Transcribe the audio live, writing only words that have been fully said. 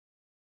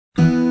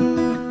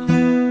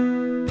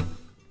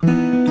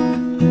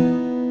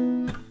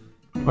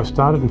I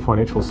started in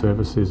financial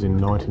services in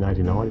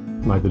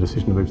 1989, made the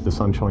decision to move to the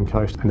Sunshine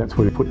Coast, and that's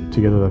where we put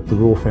together the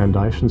raw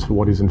foundations for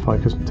what is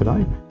INFOCUS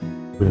today.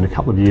 Within a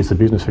couple of years, the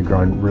business had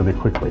grown really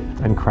quickly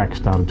and cracks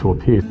started to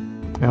appear.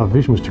 Our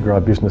vision was to grow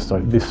a business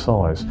this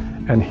size,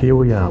 and here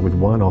we are with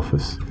one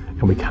office,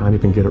 and we can't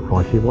even get it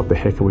right here. What the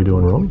heck are we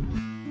doing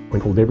wrong? We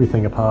pulled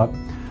everything apart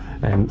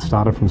and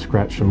started from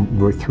scratch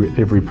and worked through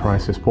every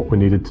process, what we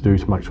needed to do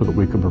to make sure that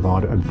we could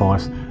provide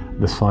advice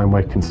the same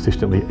way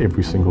consistently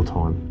every single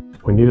time.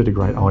 We needed a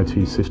great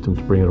IT system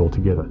to bring it all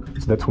together.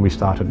 So that's when we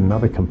started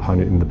another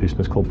component in the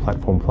business called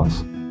Platform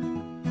Plus.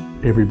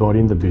 Everybody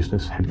in the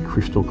business had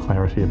crystal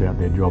clarity about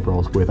their job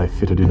roles, where they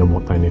fitted in and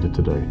what they needed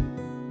to do.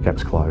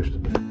 Gaps closed.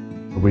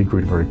 We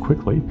grew very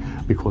quickly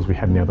because we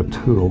had now the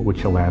tool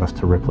which allowed us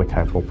to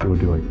replicate what we were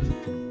doing.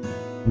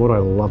 What I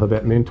love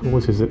about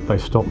mentors is that they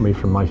stop me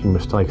from making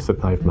mistakes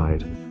that they've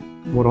made.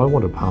 What I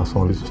want to pass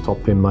on is to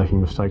stop them making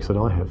mistakes that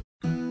I have.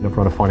 I've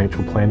run a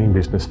financial planning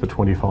business for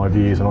 25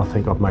 years and I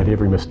think I've made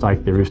every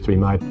mistake there is to be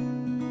made.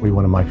 We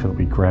want to make sure that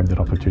we grab that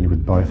opportunity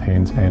with both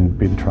hands and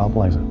be the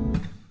trailblazer.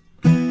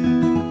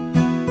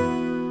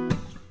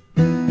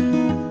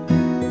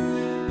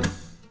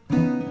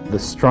 The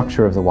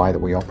structure of the way that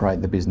we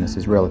operate the business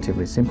is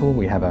relatively simple.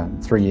 We have a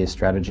 3-year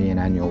strategy and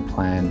annual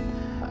plan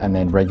and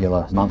then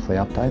regular monthly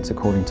updates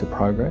according to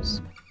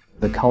progress.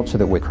 The culture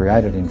that we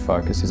created in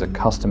INFOCUS is a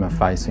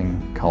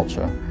customer-facing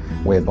culture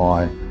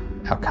whereby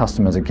our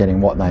customers are getting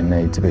what they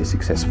need to be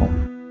successful.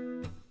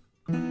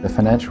 The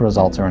financial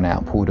results are an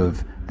output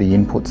of the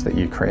inputs that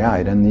you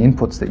create, and the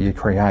inputs that you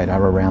create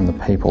are around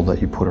the people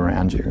that you put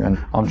around you.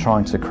 And I'm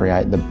trying to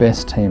create the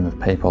best team of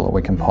people that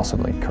we can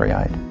possibly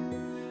create.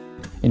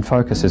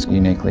 INFOCUS is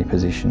uniquely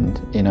positioned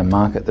in a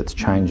market that's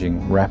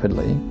changing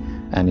rapidly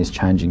and is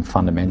changing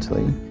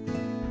fundamentally.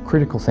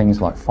 Critical things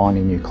like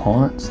finding new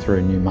clients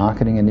through new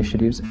marketing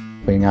initiatives,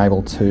 being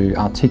able to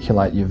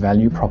articulate your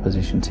value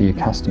proposition to your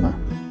customer.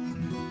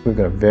 We've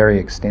got a very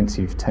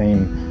extensive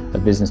team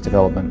of business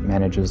development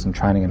managers and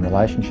training and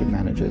relationship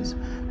managers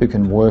who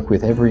can work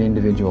with every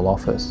individual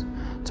office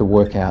to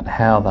work out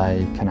how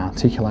they can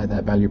articulate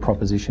that value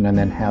proposition and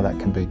then how that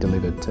can be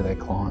delivered to their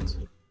clients.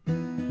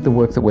 The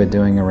work that we're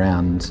doing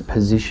around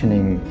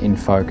positioning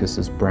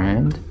INFOCUS's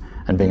brand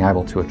and being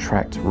able to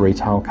attract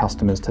retail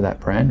customers to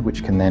that brand,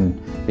 which can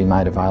then be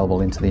made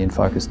available into the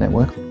INFOCUS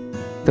network.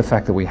 The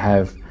fact that we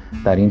have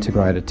that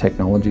integrated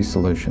technology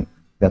solution,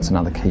 that's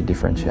another key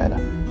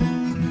differentiator.